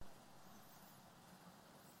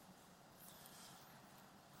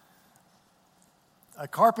A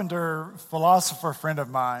carpenter philosopher friend of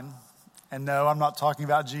mine, and no, I'm not talking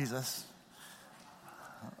about Jesus.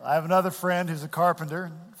 I have another friend who's a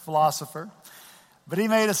carpenter, philosopher, but he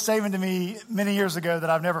made a statement to me many years ago that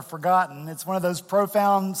I've never forgotten. It's one of those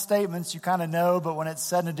profound statements you kind of know, but when it's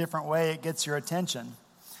said in a different way, it gets your attention.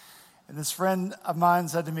 And this friend of mine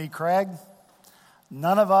said to me, Craig,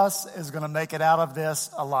 none of us is going to make it out of this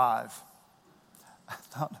alive. I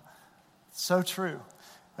thought, so true.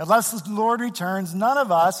 Unless the Lord returns, none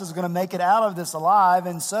of us is going to make it out of this alive.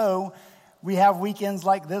 And so we have weekends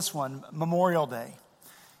like this one, Memorial Day.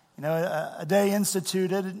 You know, a day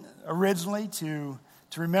instituted originally to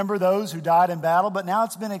remember those who died in battle, but now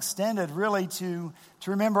it's been extended really to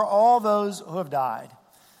remember all those who have died.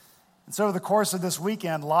 And so over the course of this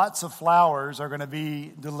weekend, lots of flowers are going to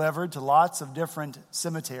be delivered to lots of different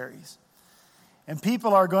cemeteries. And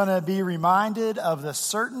people are going to be reminded of the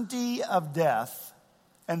certainty of death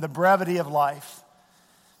and the brevity of life.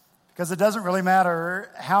 Because it doesn't really matter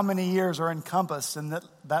how many years are encompassed in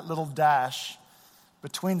that little dash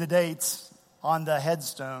between the dates on the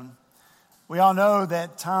headstone. We all know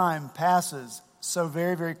that time passes so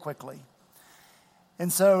very, very quickly.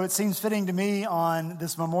 And so it seems fitting to me on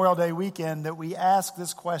this Memorial Day weekend that we ask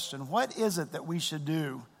this question: what is it that we should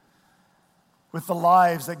do with the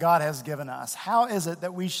lives that God has given us? How is it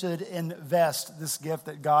that we should invest this gift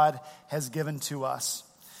that God has given to us?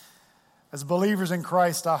 As believers in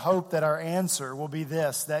Christ, I hope that our answer will be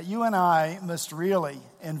this: that you and I must really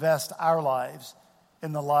invest our lives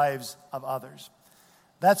in the lives of others.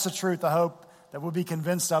 That's the truth I hope that we'll be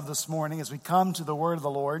convinced of this morning as we come to the word of the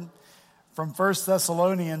Lord from 1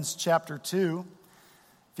 Thessalonians chapter 2.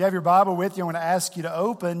 If you have your Bible with you, I want to ask you to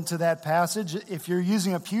open to that passage. If you're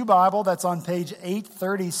using a pew Bible, that's on page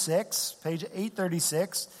 836. Page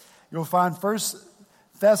 836. You'll find 1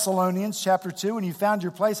 Thessalonians chapter 2. When you found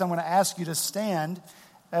your place, I'm going to ask you to stand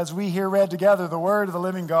as we hear read together the word of the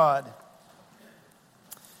living God.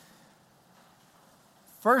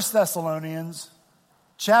 1 Thessalonians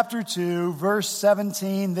chapter 2, verse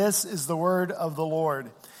 17. This is the word of the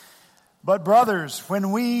Lord. But brothers,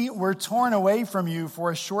 when we were torn away from you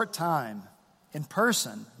for a short time, in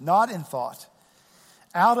person, not in thought,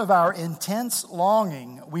 out of our intense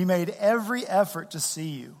longing, we made every effort to see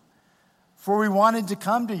you. For we wanted to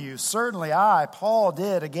come to you. Certainly I, Paul,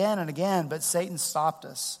 did again and again, but Satan stopped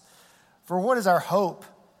us. For what is our hope,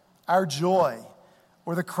 our joy,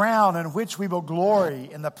 or the crown in which we will glory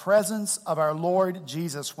in the presence of our Lord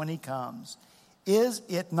Jesus when he comes? Is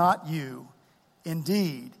it not you?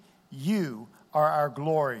 Indeed, you are our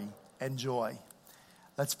glory and joy.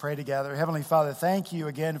 Let's pray together. Heavenly Father, thank you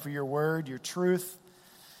again for your word, your truth.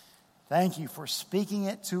 Thank you for speaking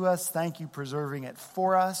it to us. Thank you for preserving it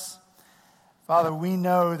for us. Father, we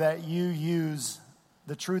know that you use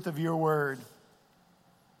the truth of your word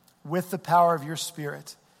with the power of your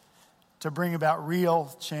Spirit to bring about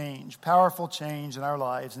real change, powerful change in our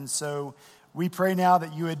lives. And so we pray now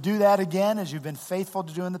that you would do that again as you've been faithful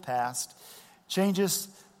to do in the past. Change us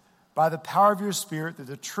by the power of your Spirit through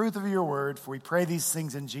the truth of your word, for we pray these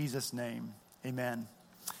things in Jesus' name. Amen.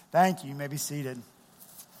 Thank you. You may be seated.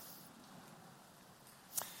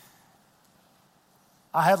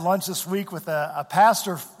 I had lunch this week with a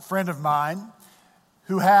pastor friend of mine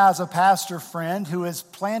who has a pastor friend who is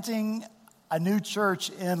planting a new church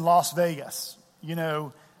in Las Vegas,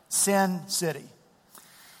 Sin City.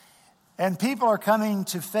 And people are coming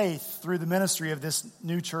to faith through the ministry of this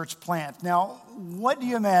new church plant. Now, what do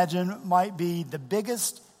you imagine might be the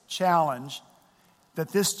biggest challenge that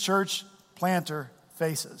this church planter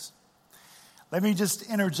faces? Let me just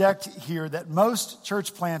interject here that most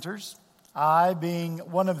church planters, I being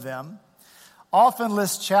one of them, often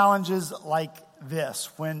list challenges like this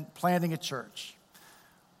when planting a church.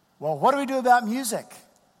 Well, what do we do about music?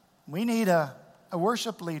 We need a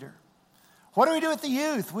worship leader. What do we do with the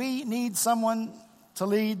youth? We need someone to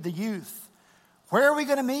lead the youth. Where are we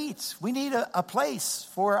going to meet? We need a place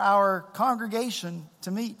for our congregation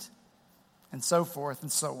to meet, and so forth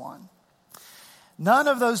and so on. None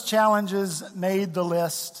of those challenges made the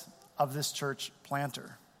list of this church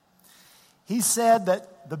planter. He said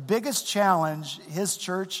that the biggest challenge his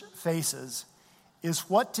church faces is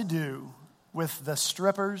what to do with the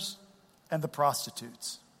strippers and the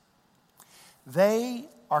prostitutes. They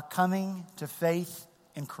are coming to faith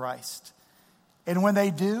in Christ. And when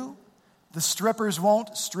they do, the strippers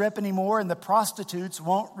won't strip anymore and the prostitutes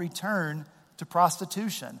won't return to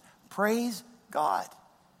prostitution. Praise God,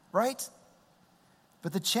 right?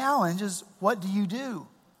 But the challenge is, what do you do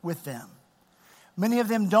with them? Many of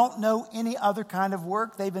them don't know any other kind of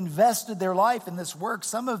work. They've invested their life in this work,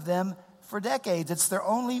 some of them for decades. It's their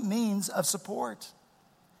only means of support.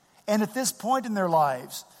 And at this point in their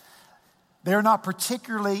lives, they're not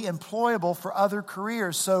particularly employable for other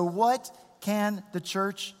careers. So what can the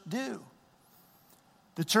church do?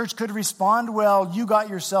 The church could respond, well, you got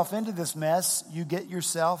yourself into this mess, you get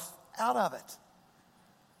yourself out of it.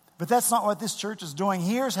 But that's not what this church is doing.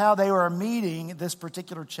 Here's how they are meeting this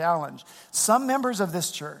particular challenge. Some members of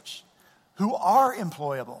this church who are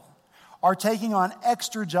employable are taking on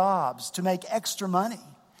extra jobs to make extra money.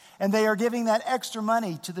 And they are giving that extra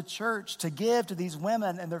money to the church to give to these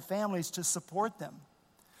women and their families to support them.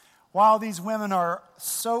 While these women are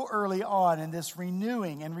so early on in this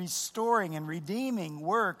renewing and restoring and redeeming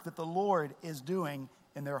work that the Lord is doing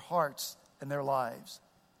in their hearts and their lives.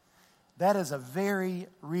 That is a very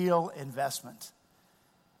real investment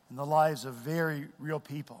in the lives of very real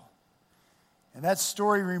people. And that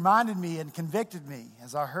story reminded me and convicted me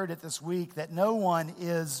as I heard it this week that no one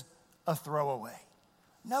is a throwaway.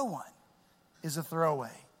 No one is a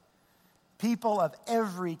throwaway. People of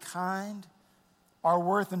every kind are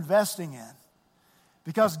worth investing in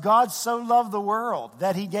because God so loved the world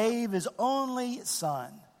that he gave his only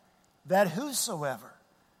Son, that whosoever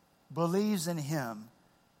believes in him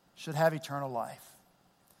should have eternal life.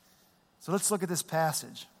 So let's look at this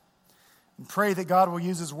passage and pray that God will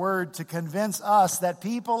use his word to convince us that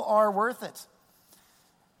people are worth it.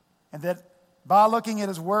 And that by looking at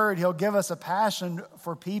his word, he'll give us a passion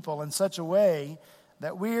for people in such a way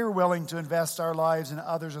that we're willing to invest our lives in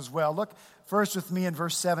others as well. Look first with me in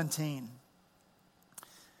verse 17.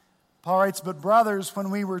 Paul writes, "But brothers,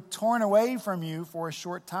 when we were torn away from you for a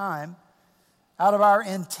short time, out of our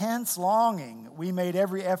intense longing, we made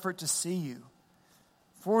every effort to see you.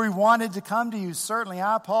 For we wanted to come to you, certainly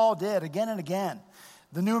I, Paul, did again and again."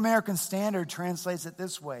 The New American Standard translates it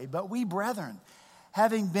this way, "But we, brethren,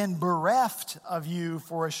 having been bereft of you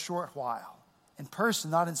for a short while, in person,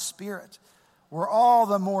 not in spirit, were all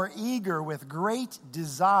the more eager with great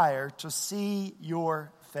desire to see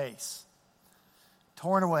your face."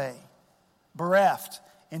 Torn away, bereft,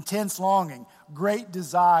 intense longing, great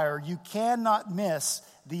desire. You cannot miss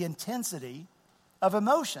the intensity of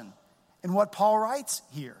emotion in what Paul writes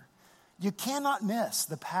here. You cannot miss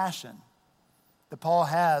the passion that Paul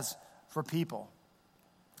has for people.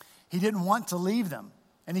 He didn't want to leave them,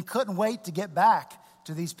 and he couldn't wait to get back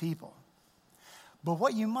to these people. But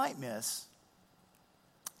what you might miss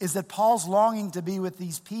is that Paul's longing to be with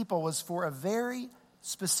these people was for a very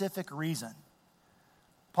specific reason.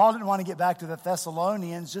 Paul didn't want to get back to the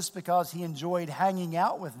Thessalonians just because he enjoyed hanging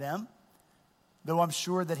out with them, though I'm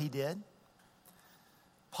sure that he did.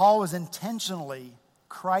 Paul was intentionally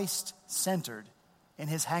Christ-centered in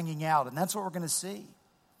his hanging out, and that's what we're going to see.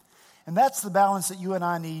 And that's the balance that you and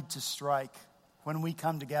I need to strike when we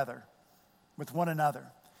come together with one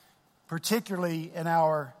another, particularly in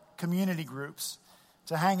our community groups,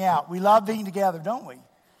 to hang out. We love being together, don't we?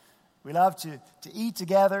 We love to eat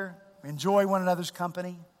together, enjoy one another's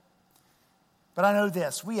company. But I know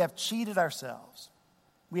this, we have cheated ourselves.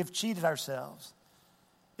 We have cheated ourselves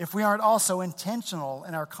if we aren't also intentional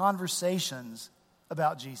in our conversations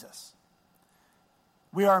about Jesus.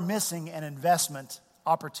 We are missing an investment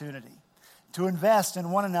opportunity to invest in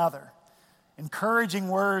one another, encouraging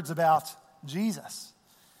words about Jesus,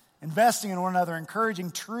 investing in one another, encouraging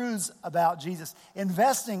truths about Jesus,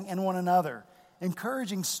 investing in one another,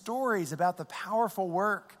 encouraging stories about the powerful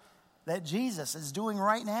work that Jesus is doing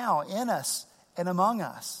right now in us and among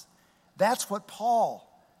us. That's what Paul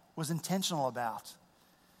was intentional about.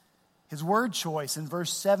 His word choice in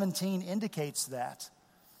verse 17 indicates that.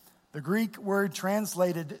 The Greek word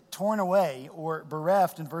translated torn away or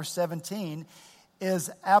bereft in verse 17 is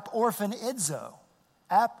aporphanidzo.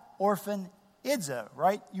 Aporphanidzo,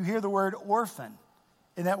 right? You hear the word orphan.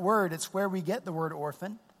 In that word, it's where we get the word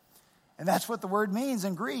orphan. And that's what the word means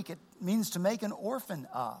in Greek. It means to make an orphan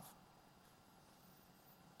of.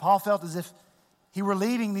 Paul felt as if he were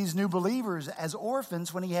leaving these new believers as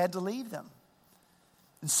orphans when he had to leave them.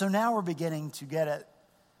 And so now we're beginning to get at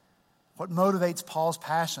what motivates Paul's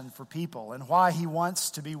passion for people and why he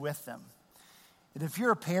wants to be with them. And if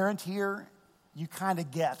you're a parent here, you kind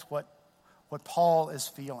of get what Paul is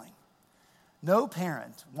feeling. No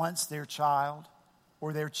parent wants their child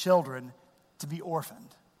or their children to be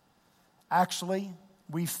orphaned. Actually,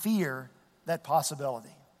 we fear that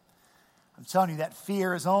possibility. I'm telling you, that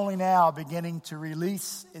fear is only now beginning to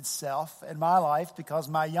release itself in my life because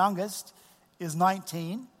my youngest is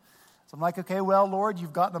 19. So I'm like, okay, well, Lord,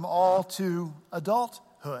 you've gotten them all to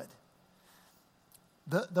adulthood.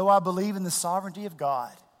 Though I believe in the sovereignty of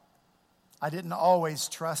God, I didn't always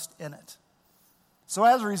trust in it. So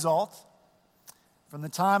as a result, from the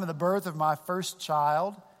time of the birth of my first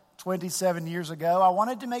child 27 years ago, I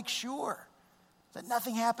wanted to make sure that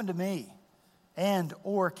nothing happened to me and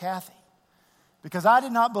or Kathy, because I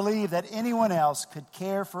did not believe that anyone else could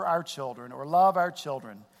care for our children or love our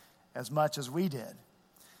children as much as we did.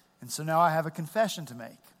 And so now I have a confession to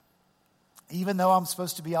make, even though I'm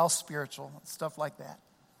supposed to be all spiritual and stuff like that.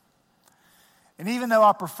 And even though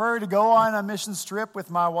I prefer to go on a mission trip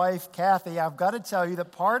with my wife, Kathy, I've got to tell you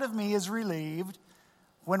that part of me is relieved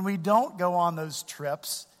when we don't go on those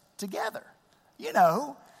trips together. You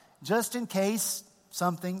know, just in case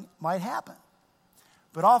something might happen.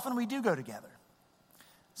 But often we do go together.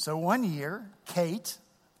 So one year, Kate,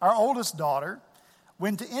 our oldest daughter,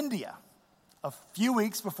 went to India a few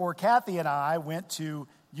weeks before Kathy and I went to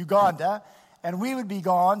Uganda, and we would be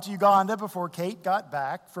gone to Uganda before Kate got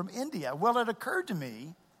back from India. Well, it occurred to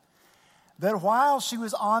me that while she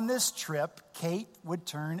was on this trip, Kate would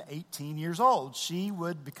turn 18 years old. She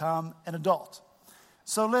would become an adult.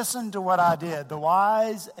 So listen to what I did, the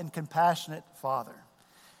wise and compassionate father.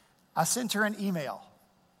 I sent her an email.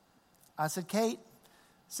 I said, Kate,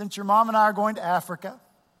 since your mom and I are going to Africa,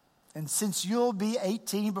 and since you'll be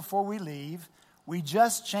 18 before we leave, we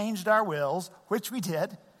just changed our wills, which we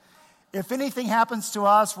did. If anything happens to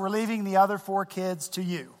us, we're leaving the other 4 kids to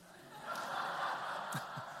you.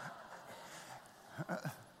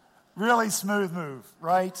 Really smooth move,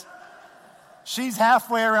 right? She's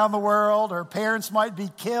halfway around the world. Her parents might be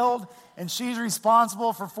killed, and she's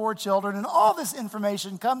responsible for 4 children. And all this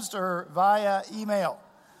information comes to her via email.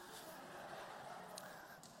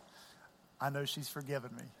 I know she's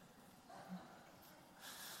forgiven me.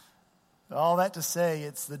 All that to say,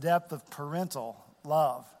 it's the depth of parental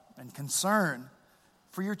love and concern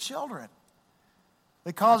for your children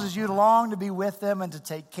that causes you to long to be with them and to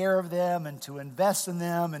take care of them and to invest in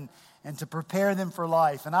them and to prepare them for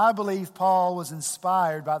life. And I believe Paul was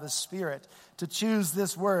inspired by the Spirit to choose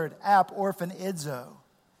this word, ap orphan idzo,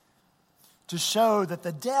 to show that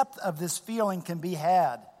the depth of this feeling can be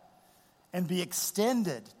had and be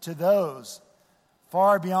extended to those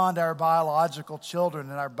far beyond our biological children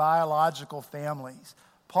and our biological families.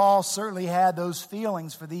 Paul certainly had those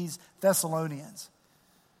feelings for these Thessalonians.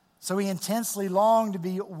 So he intensely longed to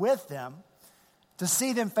be with them, to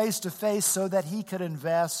see them face to face so that he could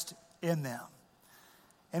invest in them.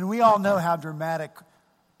 And we all know how dramatic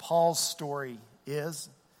Paul's story is.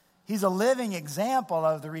 He's a living example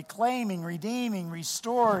of the reclaiming, redeeming,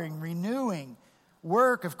 restoring, renewing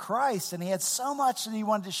work of Christ. And he had so much that he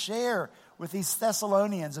wanted to share with these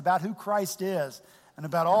Thessalonians about who Christ is and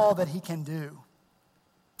about all that he can do.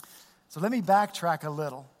 So let me backtrack a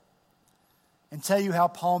little and tell you how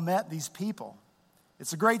Paul met these people.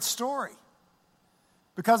 It's a great story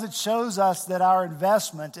because it shows us that our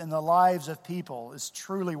investment in the lives of people is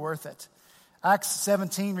truly worth it. Acts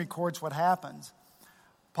 17 records what happens.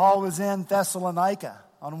 Paul was in Thessalonica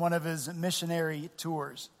on one of his missionary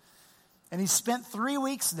tours. And he spent 3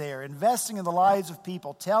 weeks there investing in the lives of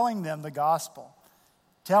people, telling them the gospel,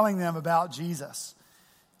 telling them about Jesus.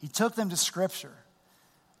 He took them to Scripture,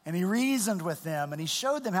 and he reasoned with them, and he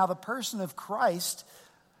showed them how the person of Christ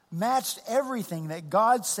matched everything that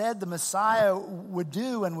God said the Messiah would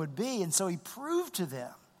do and would be. And so he proved to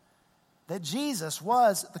them that Jesus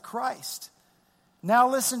was the Christ. Now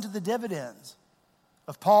listen to the dividends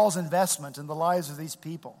of Paul's investment in the lives of these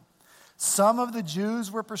people. Some of the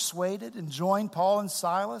Jews were persuaded and joined Paul and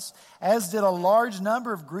Silas, as did a large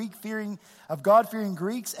number of God-fearing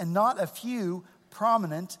Greeks, and not a few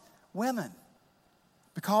prominent women.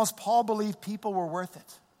 Because Paul believed people were worth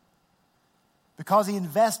it. Because he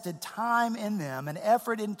invested time in them and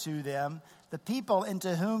effort into them, the people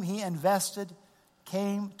into whom he invested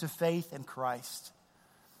came to faith in Christ.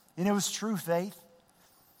 And it was true faith.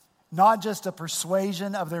 Not just a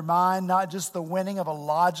persuasion of their mind, not just the winning of a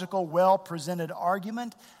logical, well-presented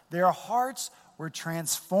argument. Their hearts were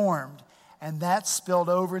transformed, and that spilled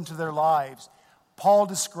over into their lives. Paul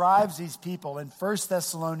describes these people in 1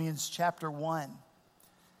 Thessalonians chapter 1.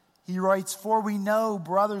 He writes, "For we know,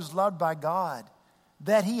 brothers loved by God,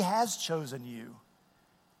 that he has chosen you,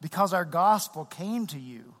 because our gospel came to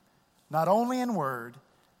you, not only in word,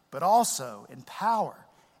 but also in power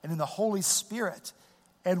and in the Holy Spirit,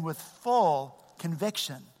 and with full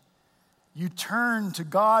conviction. You turn to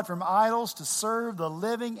God from idols to serve the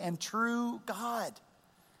living and true God."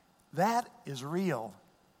 That is real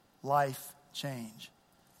life change.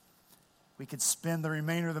 We could spend the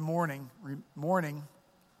remainder of the morning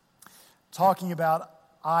talking about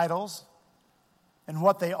idols and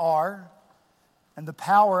what they are and the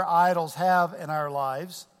power idols have in our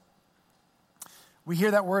lives. We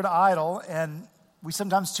hear that word idol and we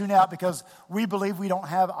sometimes tune out because we believe we don't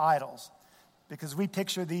have idols. because we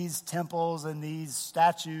picture these temples and these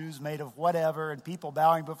statues made of whatever and people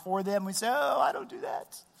bowing before them. We say, oh, I don't do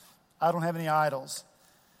that. I don't have any idols.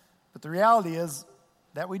 But the reality is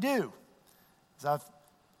that we do. As I've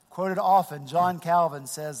quoted often, John Calvin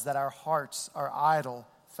says that our hearts are idol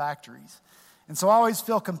factories. And so I always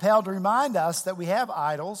feel compelled to remind us that we have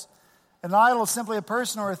idols. An idol is simply a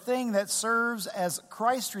person or a thing that serves as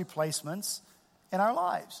Christ replacements in our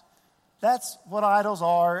lives. That's what idols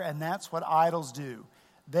are, and that's what idols do.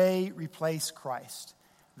 They replace Christ.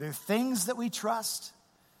 They're things that we trust.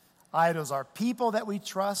 Idols are people that we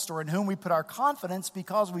trust or in whom we put our confidence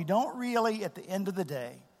because we don't really, at the end of the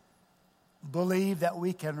day, believe that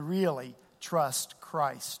we can really trust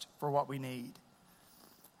Christ for what we need.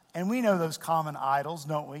 And we know those common idols,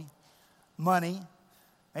 don't we? Money,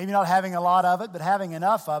 maybe not having a lot of it, but having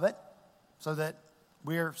enough of it so that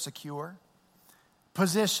we're secure.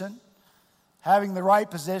 Position, having the right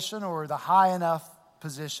position or the high enough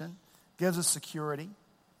position gives us security.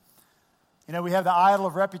 You know, we have the idol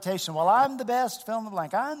of reputation. Well, I'm the best, fill in the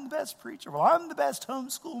blank. I'm the best preacher. Well, I'm the best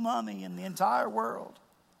homeschool mommy in the entire world.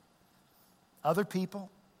 Other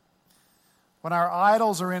people. When our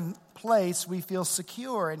idols are in place, we feel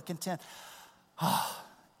secure and content.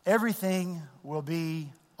 Everything will be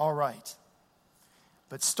all right.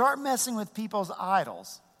 But start messing with people's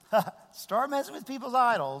idols. Start messing with people's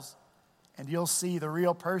idols, and you'll see the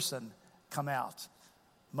real person come out.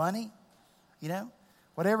 Money,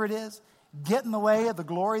 whatever it is, get in the way of the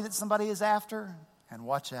glory that somebody is after, and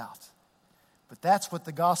watch out. But that's what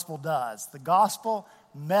the gospel does. The gospel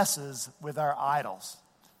messes with our idols.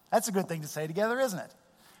 That's a good thing to say together, isn't it?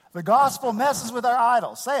 The gospel messes with our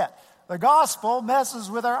idols. Say it. The gospel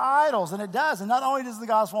messes with our idols, and it does. And not only does the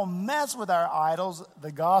gospel mess with our idols,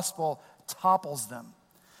 the gospel topples them.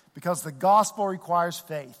 Because the gospel requires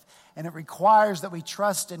faith. And it requires that we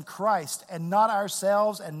trust in Christ and not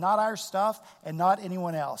ourselves and not our stuff and not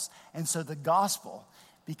anyone else. And so the gospel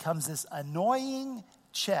becomes this annoying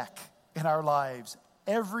check in our lives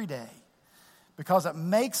every day because it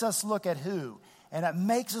makes us look at who and it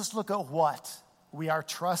makes us look at what we are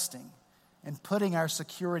trusting and putting our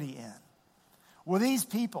security in. Well, these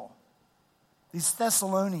people, these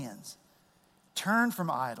Thessalonians, turned from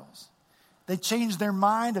idols. They changed their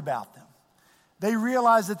mind about them. They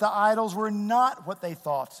realized that the idols were not what they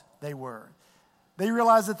thought they were. They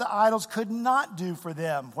realized that the idols could not do for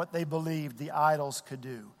them what they believed the idols could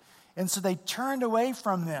do. And so they turned away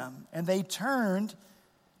from them and they turned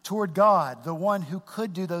toward God, the one who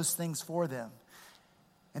could do those things for them.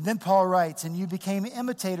 And then Paul writes, and you became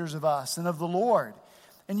imitators of us and of the Lord,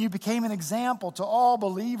 and you became an example to all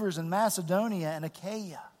believers in Macedonia and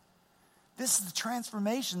Achaia. This is the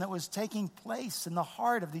transformation that was taking place in the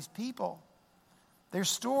heart of these people. Their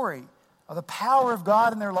story of the power of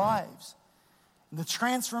God in their lives. And the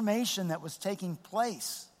transformation that was taking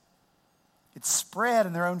place. It spread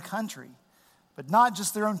in their own country. But not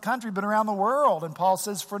just their own country, but around the world. And Paul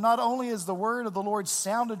says, for not only has the word of the Lord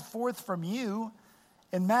sounded forth from you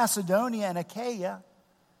in Macedonia and Achaia,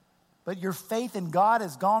 but your faith in God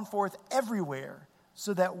has gone forth everywhere,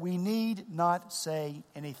 so that we need not say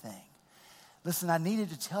anything. Listen, I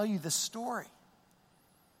needed to tell you this story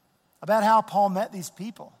about how Paul met these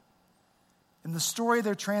people and the story of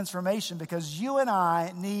their transformation, because you and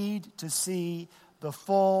I need to see the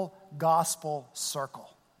full gospel circle.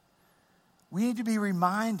 We need to be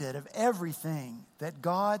reminded of everything that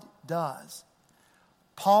God does.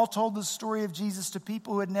 Paul told the story of Jesus to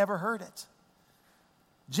people who had never heard it.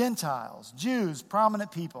 Gentiles, Jews,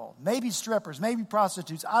 prominent people, maybe strippers, maybe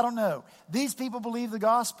prostitutes, I don't know. These people believe the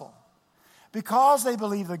gospel. Because they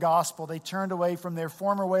believed the gospel, they turned away from their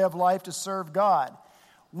former way of life to serve God.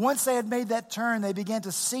 Once they had made that turn, they began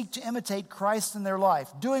to seek to imitate Christ in their life,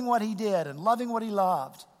 doing what he did and loving what he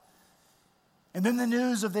loved. And then the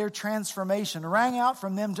news of their transformation rang out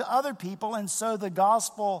from them to other people, and so the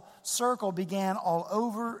gospel circle began all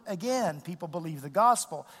over again. People believed the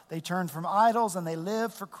gospel. They turned from idols and they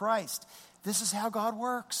lived for Christ. This is how God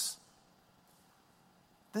works.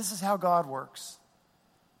 This is how God works.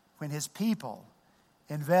 When his people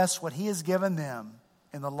invest what he has given them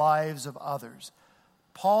in the lives of others.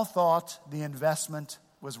 Paul thought the investment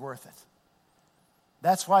was worth it.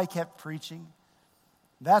 That's why he kept preaching.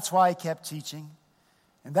 That's why he kept teaching.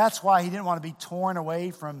 And that's why he didn't want to be torn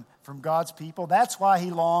away from God's people. That's why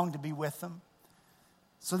he longed to be with them,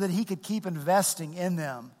 so that he could keep investing in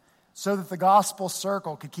them, so that the gospel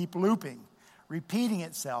circle could keep looping, repeating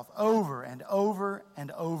itself over and over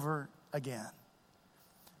and over again.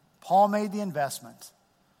 Paul made the investment,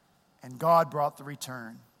 and God brought the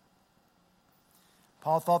return.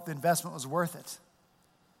 Paul thought the investment was worth it.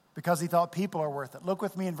 because he thought people are worth it. Look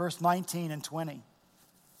with me in verse 19 and 20.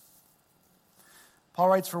 Paul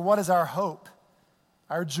writes, "For what is our hope,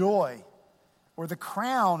 our joy, or the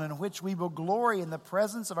crown in which we will glory in the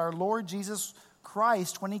presence of our Lord Jesus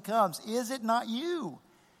Christ when he comes? Is it not you?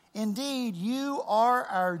 Indeed, you are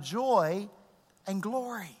our joy and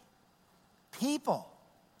glory." People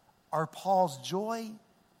are Paul's joy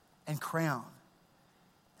and crown.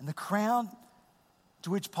 And the crown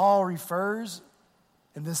to which Paul refers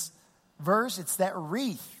in this verse, it's that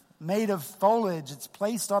wreath made of foliage. It's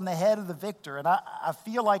placed on the head of the victor. And I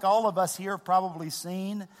feel like all of us here have probably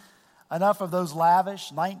seen enough of those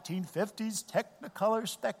lavish 1950s Technicolor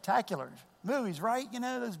spectacular movies, right? You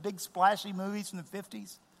know, those big splashy movies from the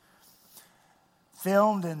 50s.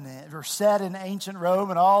 Filmed or set in ancient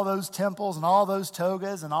Rome, and all those temples and all those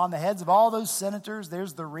togas, and on the heads of all those senators,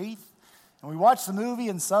 there's the wreath. And we watch the movie,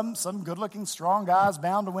 and some good-looking, strong guy's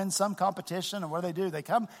bound to win some competition, and what do? They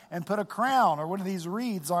come and put a crown or one of these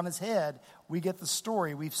wreaths on his head. We get the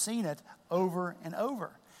story. We've seen it over and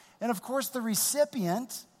over. And of course, the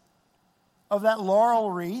recipient of that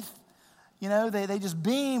laurel wreath, you know, they just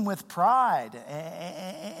beam with pride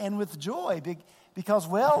and with joy because,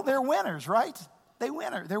 well, they're winners, right? They're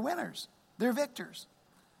winners. They're victors.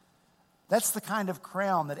 That's the kind of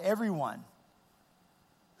crown that everyone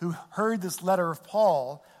who heard this letter of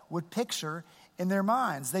Paul would picture in their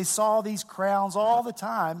minds. They saw these crowns all the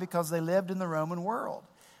time because they lived in the Roman world.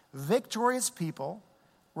 Victorious people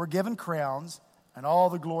were given crowns and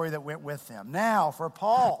all the glory that went with them. Now, for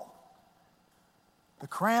Paul, the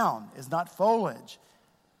crown is not foliage.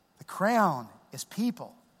 The crown is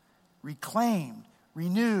people, reclaimed,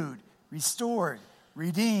 renewed, restored,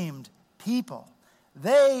 redeemed people.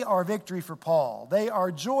 They are victory for Paul. They are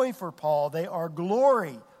joy for Paul. They are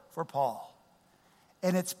glory for Paul.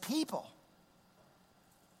 And it's people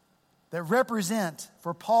that represent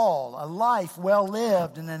for Paul a life well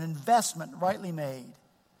lived and an investment rightly made.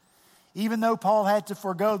 Even though Paul had to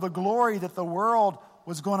forego the glory that the world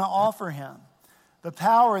was going to offer him, the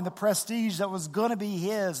power and the prestige that was going to be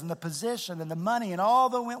his, and the position and the money and all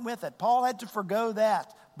that went with it, Paul had to forego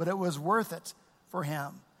that, but it was worth it for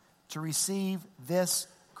him to receive this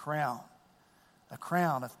crown, a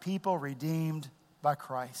crown of people redeemed by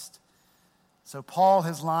Christ. So Paul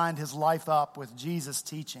has lined his life up with Jesus'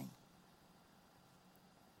 teaching.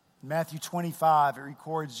 In Matthew 25, it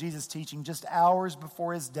records Jesus' teaching just hours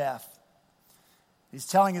before his death. He's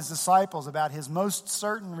telling his disciples about his most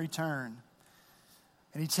certain return.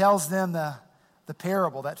 And he tells them the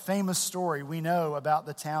parable, that famous story we know about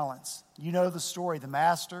the talents. You know the story. The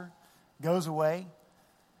master goes away,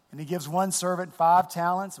 and he gives one servant 5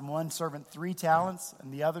 talents, and one servant 3 talents,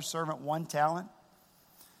 and the other servant 1 talent.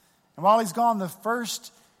 And while he's gone, the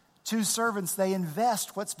first 2 servants, they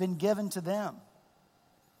invest what's been given to them.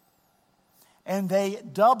 And they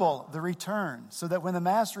double the return, so that when the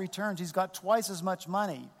master returns, he's got twice as much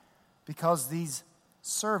money, because these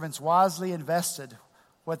servants wisely invested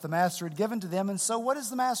what the master had given to them. And so what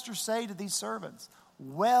does the master say to these servants?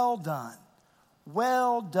 Well done,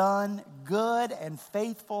 good and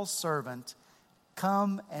faithful servant.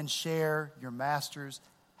 Come and share your master's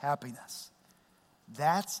happiness.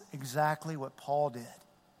 That's exactly what Paul did.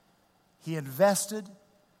 He invested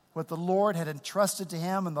what the Lord had entrusted to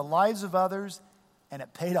him in the lives of others, and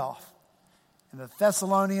it paid off. And the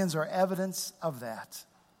Thessalonians are evidence of that.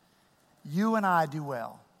 You and I do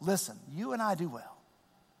well. Listen, you and I do well.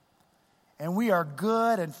 And we are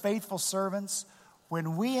good and faithful servants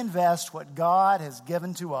when we invest what God has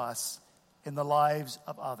given to us in the lives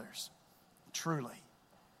of others. Truly.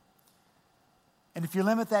 And if you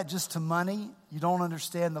limit that just to money, you don't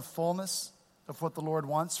understand the fullness of what the Lord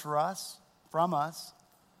wants for us, from us.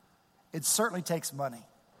 It certainly takes money.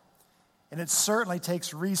 And it certainly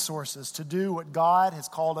takes resources to do what God has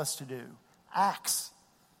called us to do. Acts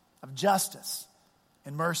of justice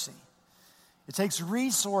and mercy. It takes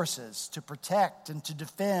resources to protect and to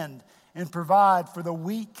defend and provide for the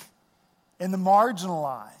weak and the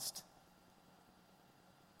marginalized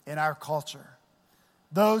in our culture.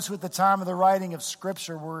 Those who at the time of the writing of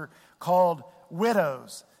Scripture were called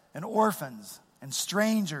widows and orphans and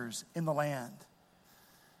strangers in the land.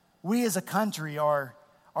 We as a country are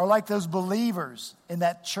like those believers in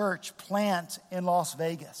that church plant in Las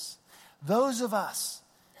Vegas. Those of us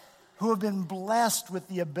who have been blessed with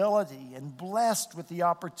the ability and blessed with the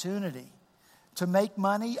opportunity to make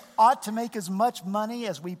money ought to make as much money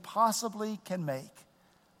as we possibly can make,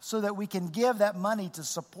 so that we can give that money to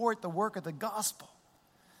support the work of the gospel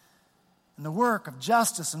and the work of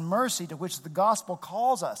justice and mercy to which the gospel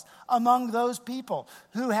calls us among those people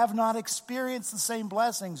who have not experienced the same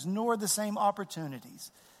blessings nor the same opportunities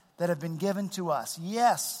that have been given to us.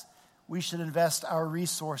 Yes, we should invest our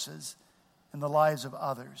resources in the lives of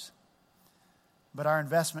others. But our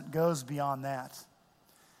investment goes beyond that,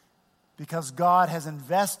 because God has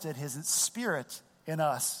invested His Spirit in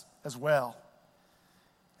us as well.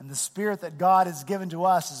 And the Spirit that God has given to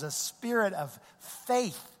us is a spirit of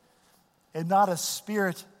faith and not a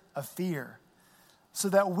spirit of fear, so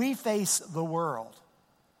that we face the world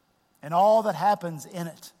and all that happens in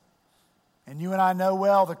it. And you and I know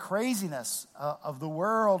well the craziness of the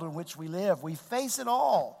world in which we live. We face it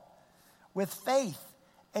all with faith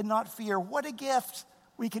and not fear. What a gift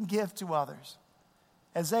we can give to others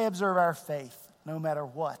as they observe our faith, no matter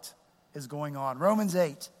what is going on. Romans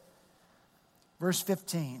 8, verse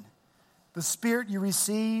 15. The Spirit you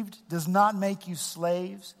received does not make you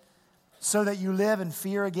slaves, so that you live in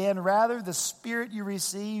fear again. Rather, the Spirit you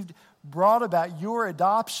received brought about your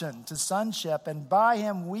adoption to sonship, and by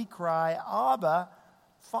Him we cry, Abba,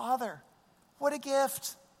 Father. What a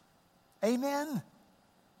gift. Amen.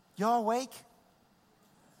 Y'all awake?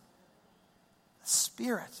 The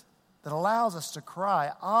Spirit that allows us to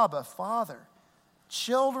cry, Abba, Father.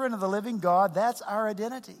 Children of the living God, that's our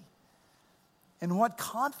identity. And what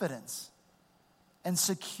confidence and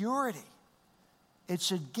security it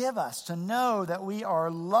should give us to know that we are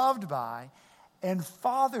loved by and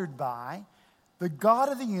fathered by the God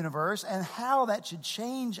of the universe, and how that should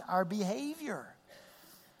change our behavior.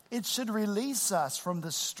 It should release us from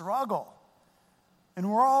the struggle. And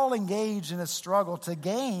we're all engaged in a struggle to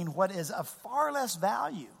gain what is of far less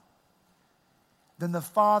value than the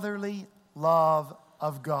fatherly love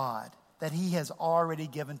of God that He has already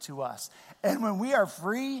given to us. And when we are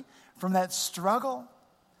free from that struggle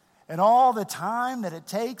and all the time that it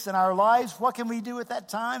takes in our lives, what can we do with that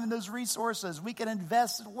time and those resources? We can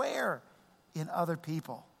invest where? In other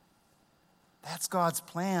people. That's God's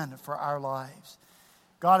plan for our lives.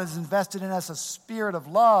 God has invested in us a spirit of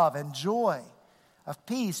love and joy, of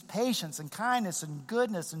peace, patience, and kindness, and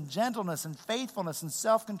goodness, and gentleness, and faithfulness, and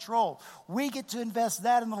self-control. We get to invest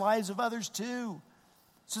that in the lives of others too,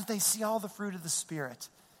 so that they see all the fruit of the Spirit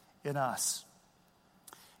in us.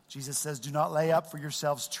 Jesus says, do not lay up for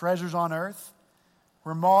yourselves treasures on earth,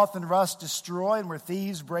 where moth and rust destroy and where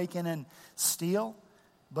thieves break in and steal,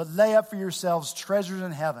 but lay up for yourselves treasures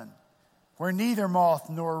in heaven, where neither moth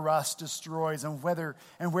nor rust destroys and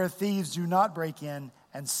where thieves do not break in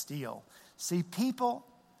and steal. See, people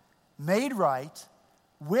made right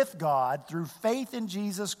with God through faith in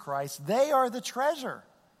Jesus Christ, they are the treasure.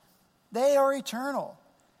 They are eternal,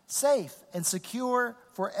 safe, and secure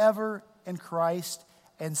forever in Christ,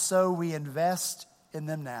 and so we invest in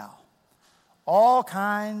them now. All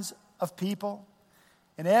kinds of people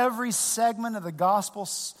in every segment of the gospel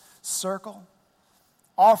circle,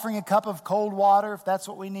 offering a cup of cold water if that's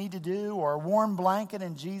what we need to do, or a warm blanket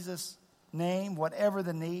in Jesus' name, whatever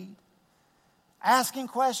the need. Asking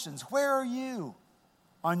questions, where are you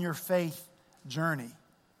on your faith journey?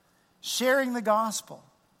 Sharing the gospel,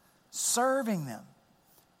 serving them,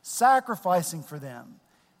 sacrificing for them,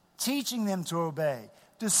 teaching them to obey,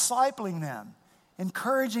 discipling them,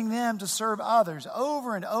 encouraging them to serve others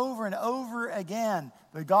over and over and over again.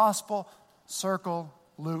 The gospel circle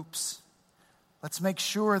loops. Let's make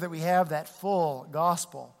sure that we have that full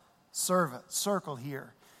gospel circle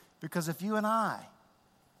here. Because if you and I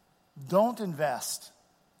don't invest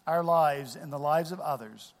our lives in the lives of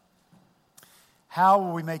others, how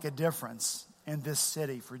will we make a difference in this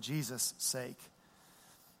city for Jesus' sake?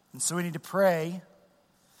 And so we need to pray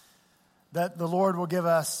that the Lord will give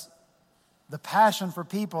us the passion for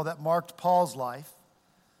people that marked Paul's life.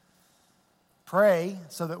 Pray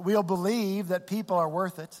so that we'll believe that people are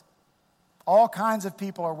worth it. All kinds of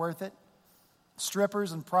people are worth it.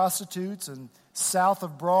 Strippers and prostitutes and South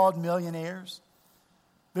of Broad millionaires.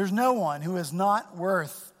 There's no one who is not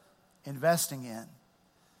worth investing in.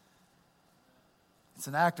 It's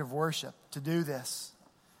an act of worship to do this.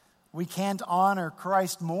 We can't honor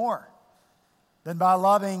Christ more than by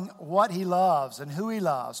loving what He loves and who He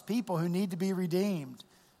loves, people who need to be redeemed,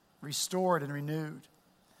 restored, and renewed.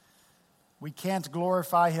 We can't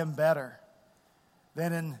glorify Him better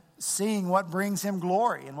than in seeing what brings Him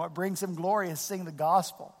glory. And what brings Him glory is seeing the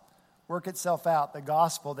gospel work itself out, the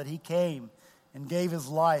gospel that He came and gave His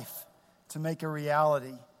life to make a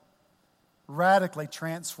reality, radically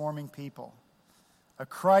transforming people. A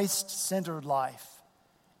Christ-centered life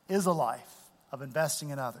is a life of investing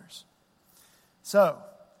in others. So,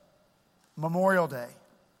 Memorial Day,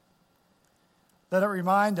 let it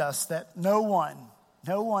remind us that no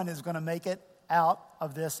one is going to make it out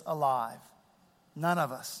of this alive. None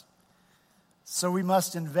of us. So we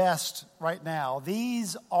must invest right now.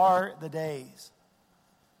 These are the days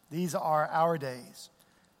These are our days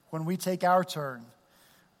when we take our turn.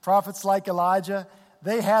 Prophets like Elijah,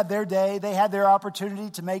 they had their day. They had their opportunity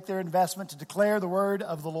to make their investment, to declare the word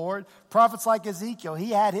of the Lord. Prophets like Ezekiel, he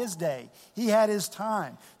had his day. He had his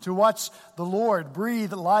time to watch the Lord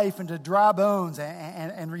breathe life into dry bones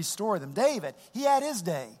and restore them. David, he had his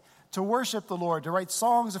day to worship the Lord, to write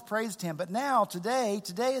songs of praise to him. But now, today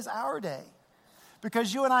is our day.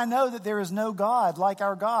 Because you and I know that there is no God like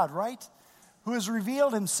our God, right? Who has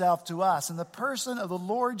revealed himself to us in the person of the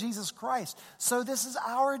Lord Jesus Christ. So this is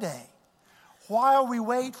our day. While we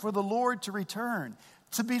wait for the Lord to return,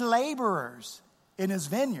 to be laborers in his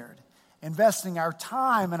vineyard, investing our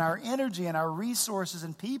time and our energy and our resources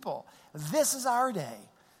and people. This is our day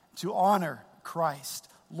to honor Christ.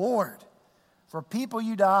 Lord, for people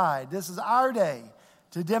you died, this is our day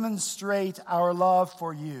to demonstrate our love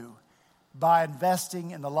for you by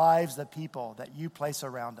investing in the lives of people that you place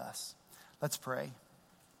around us. Let's pray.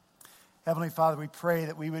 Heavenly Father, we pray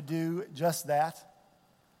that we would do just that.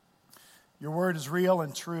 Your word is real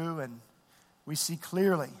and true, and we see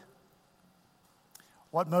clearly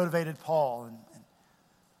what motivated Paul and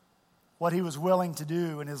what he was willing to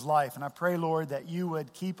do in his life. And I pray, Lord, that you would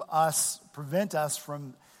prevent us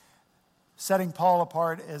from setting Paul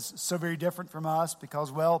apart as so very different from us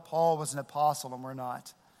because, well, Paul was an apostle and we're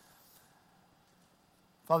not.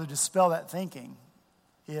 Father, dispel that thinking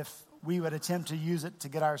if we would attempt to use it to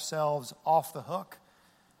get ourselves off the hook.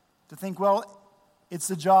 To think, well, it's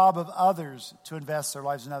the job of others to invest their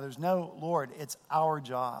lives in others. No, Lord, it's our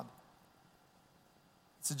job.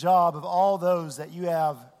 It's the job of all those that you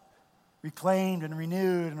have reclaimed and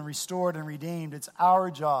renewed and restored and redeemed. It's our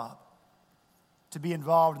job to be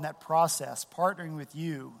involved in that process, partnering with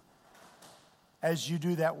you as you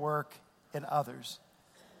do that work in others.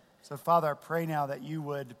 So, Father, I pray now that you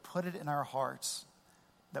would put it in our hearts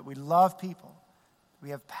that we love people,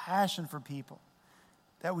 we have passion for people,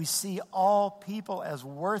 that we see all people as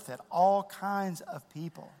worth it, all kinds of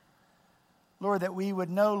people. Lord, that we would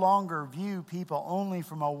no longer view people only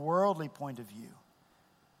from a worldly point of view,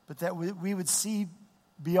 but that we would see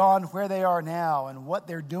beyond where they are now and what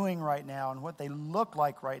they're doing right now and what they look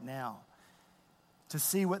like right now, to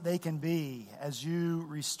see what they can be as you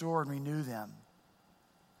restore and renew them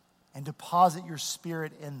and deposit your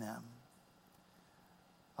Spirit in them.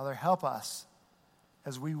 Father, help us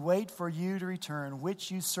as we wait for you to return, which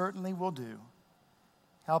you certainly will do.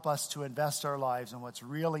 Help us to invest our lives in what's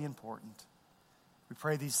really important. We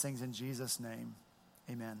pray these things in Jesus' name.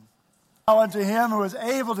 Amen. Now unto him who is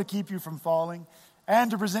able to keep you from falling and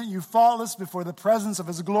to present you faultless before the presence of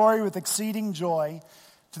his glory with exceeding joy,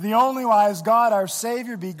 to the only wise God, our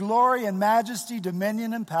Savior, be glory and majesty,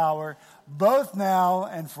 dominion and power, both now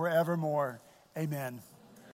and forevermore. Amen.